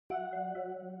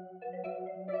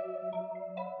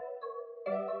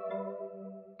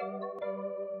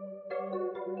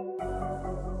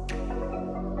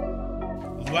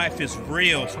Life is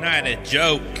real, it's not a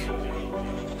joke.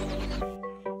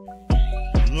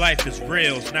 Life is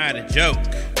real, it's not a joke.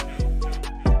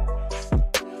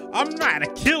 I'm not a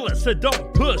killer, so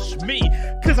don't push me,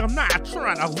 cause I'm not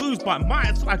trying to lose my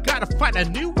mind, so I gotta find a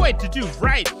new way to do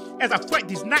right. As I fight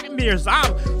these nightmares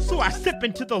out, so I step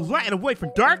into the light away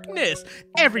from darkness.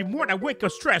 Every morning I wake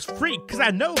up stress-free, cause I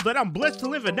know that I'm blessed to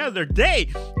live another day.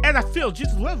 And I feel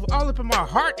just love all up in my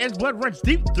heart, and blood runs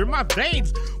deep through my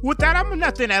veins. Without I'm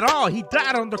nothing at all. He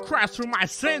died on the cross for my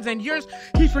sins and yours.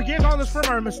 He forgives all us from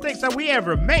our mistakes that we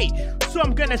ever made. So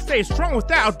I'm gonna stay strong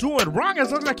without doing wrong,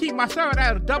 as long as I keep myself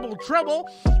out of double trouble.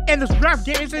 And this rap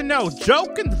game isn't no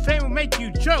joke, and the fame will make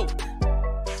you choke.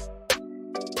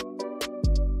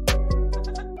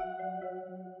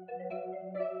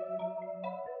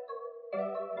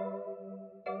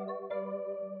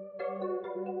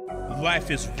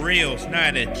 Life is real, it's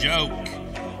not a joke.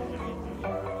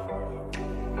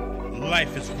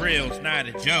 Life is real, it's not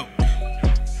a joke.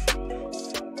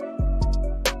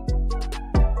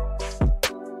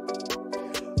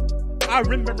 I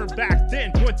remember back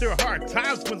then going through hard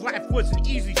times when life wasn't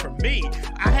easy for me.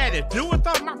 I had to deal with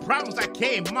all my problems that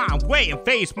came my way and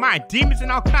face my demons in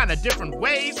all kind of different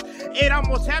ways. It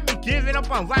almost had me giving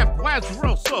up on life. Why is the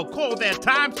world so cold at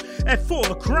times and full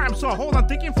of crime? So I hold on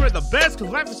thinking for the best, cause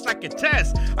life is like a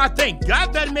test. I thank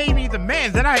God that made me the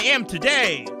man that I am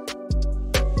today.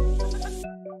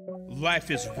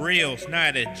 Life is real, it's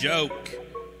not a joke.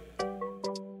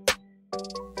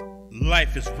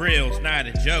 Life is real, it's not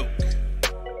a joke.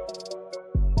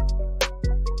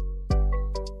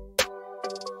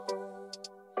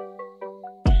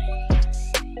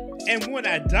 And when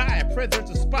I die, I pray there's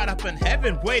a spot up in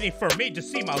heaven waiting for me to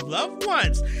see my loved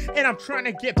ones. And I'm trying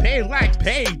to get paid like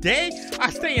payday. I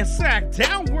stay in sack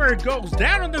down where it goes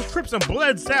down, and there's Crips and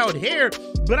Bloods out here.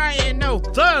 But I ain't no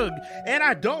thug, and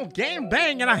I don't gang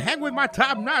bang, and I hang with my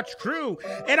top-notch crew.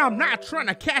 And I'm not trying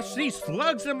to catch these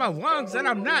slugs in my lungs, and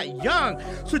I'm not young.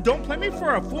 So don't play me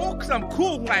for a fool, cause I'm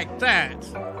cool like that.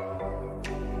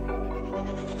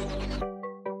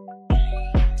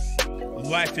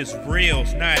 Life is real,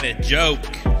 it's not a joke.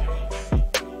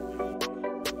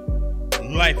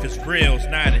 Life is real, it's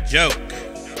not a joke.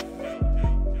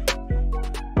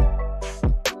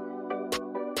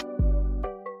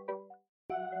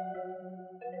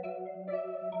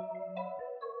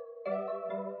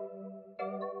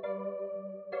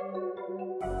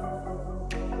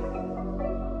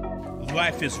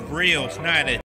 Life is real, it's not a